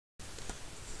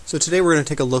So today we're going to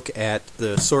take a look at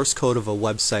the source code of a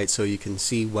website so you can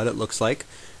see what it looks like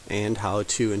and how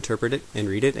to interpret it and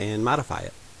read it and modify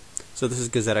it. So this is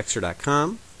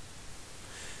GazetteExtra.com.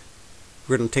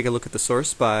 We're going to take a look at the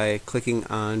source by clicking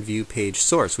on View Page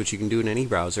Source, which you can do in any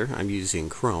browser. I'm using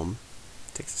Chrome.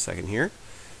 Takes a second here.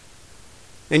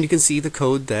 And you can see the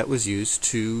code that was used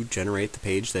to generate the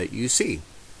page that you see.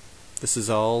 This is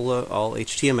all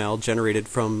HTML generated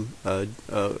from a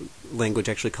language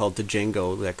actually called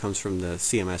Django that comes from the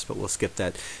CMS, but we'll skip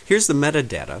that. Here's the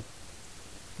metadata.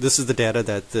 This is the data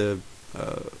that the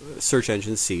search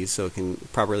engine sees, so it can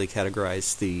properly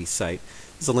categorize the site.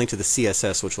 There's a link to the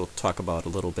CSS, which we'll talk about a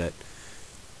little bit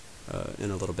in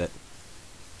a little bit.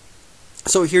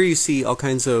 So here you see all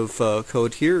kinds of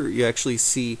code. Here you actually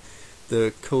see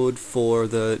the code for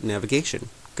the navigation.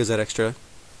 Gazette Extra,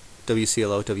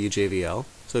 WCLO, WJVL.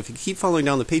 So if you keep following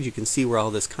down the page, you can see where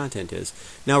all this content is.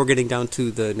 Now we're getting down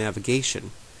to the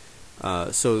navigation.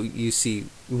 So you see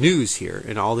news here,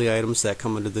 and all the items that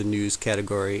come under the news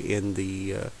category in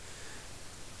the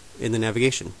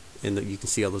navigation. And you can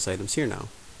see all those items here now.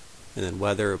 And then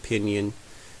weather, opinion,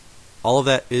 all of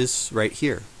that is right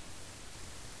here.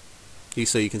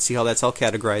 So you can see how that's all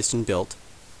categorized and built.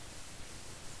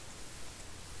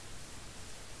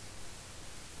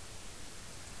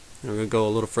 And we're going to go a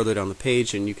little further down the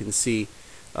page, and you can see,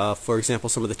 for example,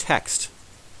 some of the text.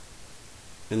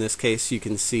 In this case, you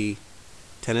can see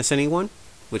tennis anyone,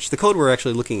 which the code we're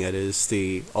actually looking at is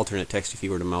the alternate text if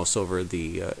you were to mouse over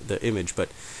the image. But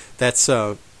that's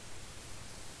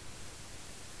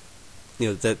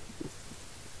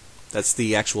that's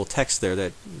the actual text there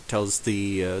that tells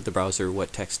the browser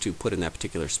what text to put in that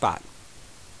particular spot.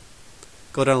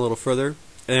 Go down a little further,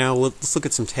 and now let's look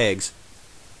at some tags.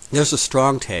 There's a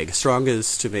strong tag. Strong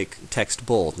is to make text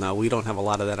bold. Now we don't have a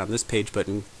lot of that on this page, but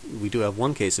we do have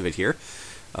one case of it here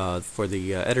for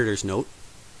the editor's note.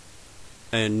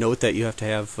 And note that you have to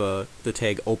have the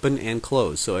tag open and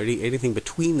close. So anything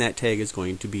between that tag is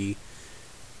going to be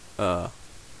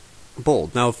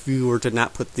bold. Now if you were to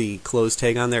not put the close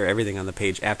tag on there, everything on the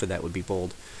page after that would be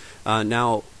bold.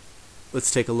 Now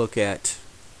let's take a look at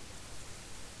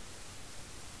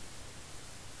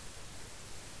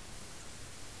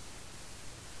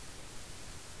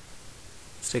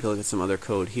some other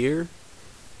code here.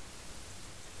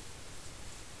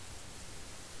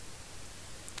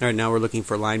 Alright, now we're looking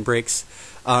for line breaks.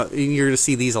 You're going to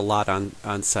see these a lot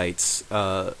on sites.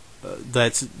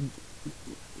 That's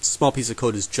small piece of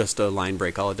code is just a line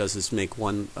break. All it does is make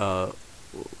one,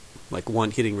 like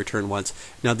one hitting return once.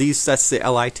 Now that's the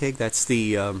li tag. That's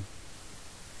the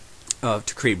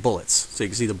to create bullets. So you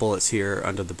can see the bullets here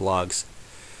under the blogs.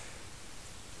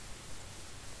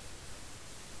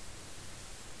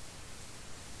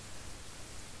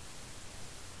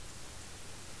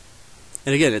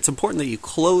 And again, it's important that you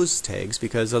close tags,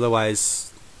 because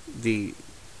otherwise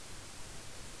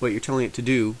what you're telling it to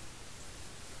do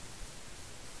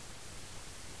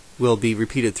will be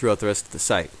repeated throughout the rest of the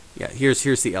site. Yeah, here's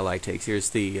the li tags.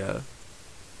 Here's the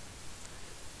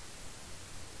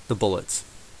bullets.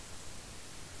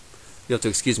 You have to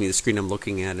excuse me, the screen I'm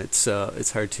looking at, it's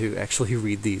hard to actually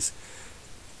read these.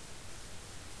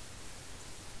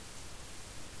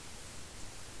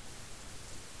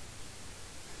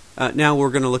 Now we're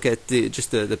going to look at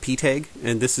just the p tag,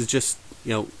 and this is just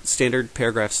standard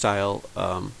paragraph style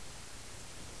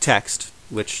text.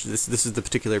 Which this is the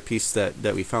particular piece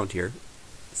that we found here,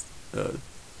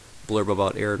 blurb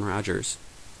about Aaron Rodgers.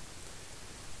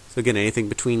 So again, anything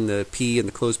between the p and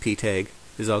the closed p tag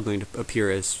is all going to appear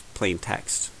as plain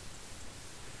text.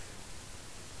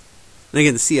 And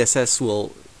again, the CSS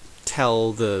will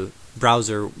tell the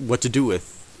browser what to do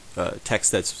with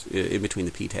text that's in between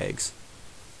the p tags.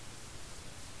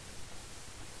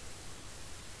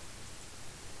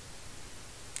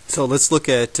 So let's look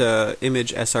at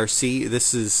image src.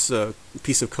 This is a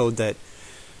piece of code that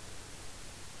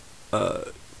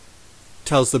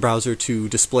tells the browser to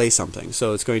display something.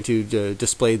 So it's going to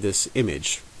display this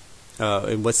image.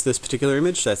 And what's this particular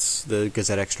image? That's the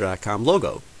GazetteExtra.com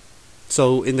logo.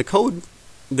 So in the code,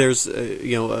 there's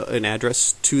an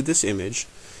address to this image,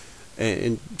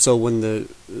 and so when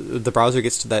the browser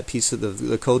gets to that piece of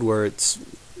the code where it's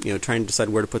trying to decide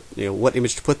where to put, what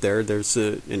image to put there, there's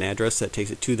an address that takes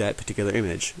it to that particular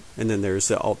image. And then there's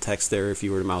the alt text there. If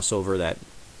you were to mouse over that,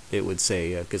 it would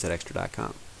say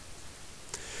GazetteExtra.com.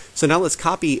 So now let's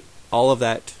copy all of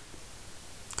that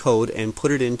code and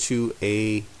put it into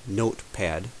a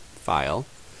notepad file,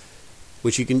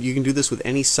 which you can do this with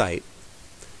any site.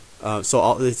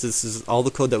 So this is all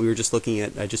the code that we were just looking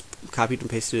at. I just copied and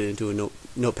pasted it into a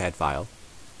notepad file.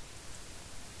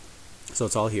 So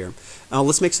it's all here. Now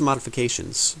let's make some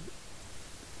modifications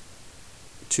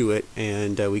to it,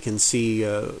 and we can see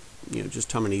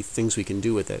just how many things we can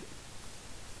do with it.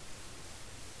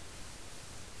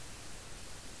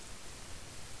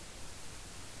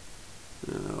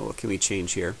 What can we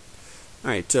change here?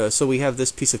 Alright, so we have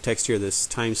this piece of text here, this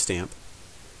timestamp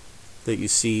that you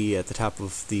see at the top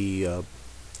of the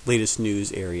latest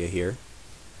news area here.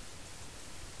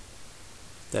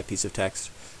 That piece of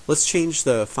text. Let's change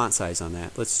the font size on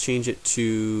that. Let's change it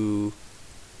to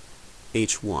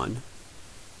H1.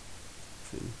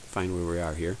 Find where we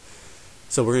are here.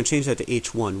 So we're going to change that to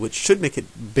H1, which should make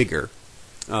it bigger.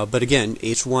 But again,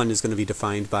 H1 is going to be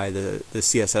defined by the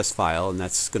CSS file, and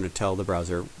that's going to tell the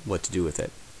browser what to do with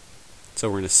it. So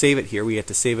we're going to save it here. We have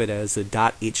to save it as a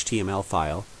 .html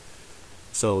file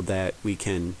so that we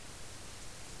can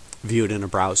view it in a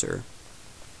browser.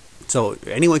 So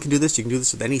anyone can do this. You can do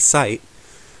this with any site.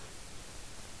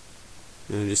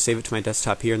 And just save it to my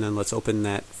desktop here, and then let's open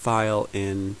that file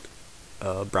in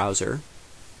a browser.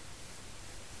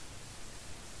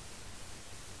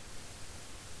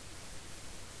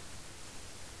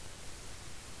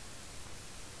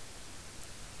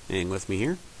 Hang with me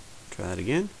here. Try that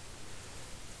again.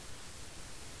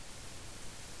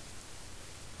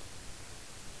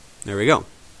 There we go.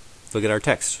 Look at our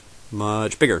text.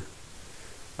 Much bigger.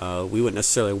 We wouldn't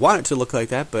necessarily want it to look like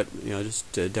that, but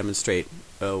just to demonstrate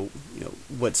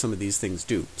what some of these things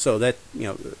do. So that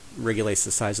regulates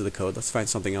the size of the code. Let's find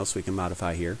something else we can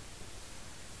modify here.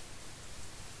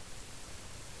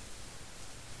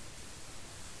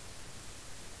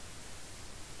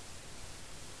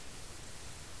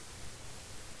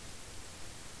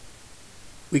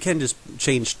 We can just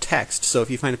change text. So if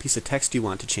you find a piece of text you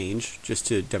want to change, just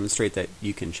to demonstrate that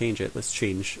you can change it, let's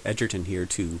change Edgerton here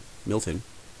to Milton.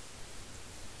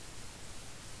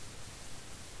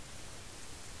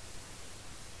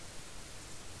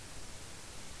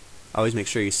 Always make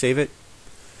sure you save it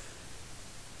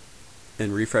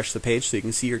and refresh the page so you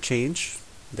can see your change.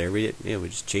 There we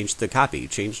just changed the copy,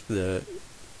 changed the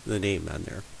name on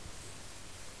there.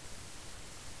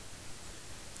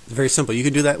 Very simple. You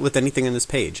can do that with anything on this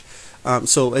page.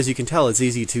 So as you can tell, it's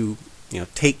easy to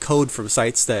take code from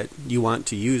sites that you want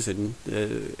to use and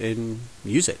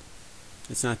use it.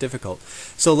 It's not difficult.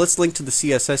 So let's link to the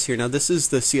CSS here. Now this is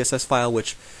the CSS file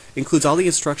which includes all the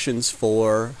instructions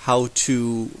for how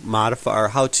to modify or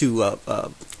how to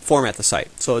format the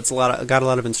site. So it's got a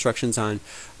lot of instructions on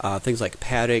things like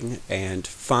padding and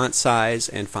font size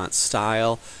and font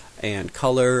style and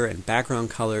color and background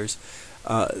colors.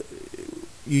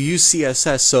 You use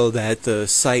CSS so that the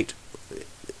site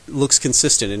looks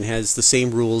consistent and has the same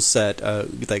rules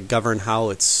that govern how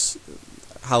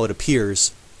it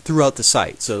appears throughout the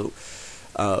site. So,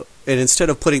 and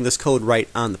instead of putting this code right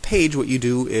on the page, what you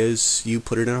do is you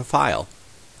put it in a file,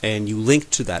 and you link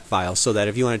to that file so that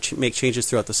if you want to make changes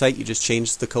throughout the site, you just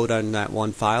change the code on that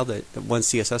one file, that one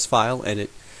CSS file, and it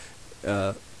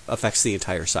affects the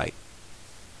entire site.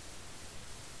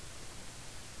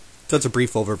 So that's a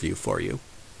brief overview for you.